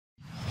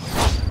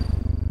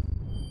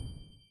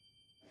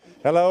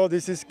Hello,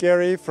 this is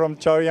Geri from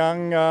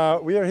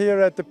Chaoyang. We are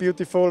here at the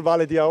beautiful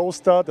Valle di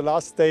Aosta, the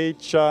last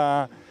stage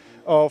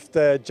of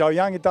the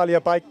Chaoyang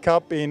Italia Bike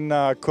Cup in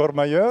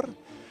Courmayeur.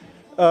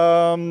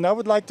 I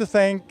would like to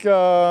thank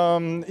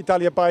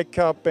Italia Bike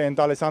Cup and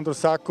Alessandro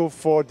Sacco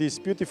for these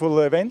beautiful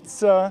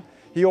events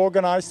he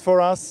organized for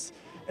us,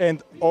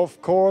 and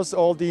of course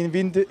all the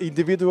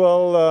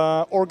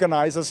individual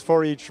organizers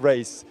for each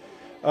race.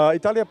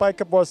 Italia Bike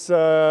Cup was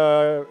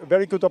a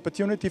very good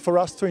opportunity for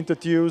us to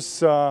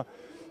introduce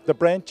the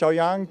brand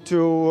Chaoyang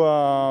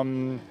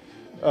to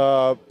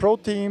pro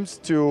teams,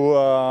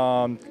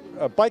 to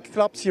bike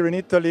clubs here in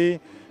Italy,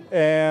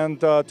 and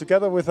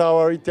together with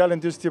our Italian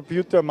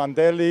distributor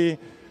Mandelli,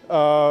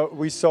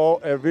 we saw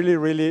a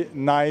really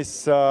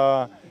nice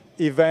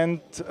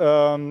event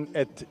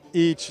at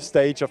each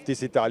stage of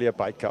this Italia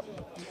Bike Cup.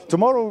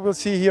 Tomorrow we will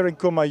see here in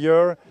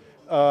Courmayeur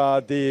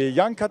the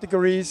young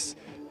categories,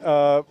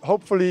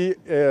 hopefully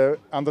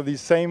under the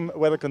same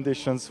weather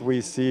conditions we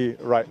see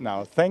right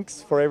now.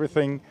 Thanks for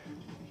everything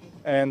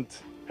and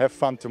have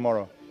fun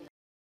tomorrow.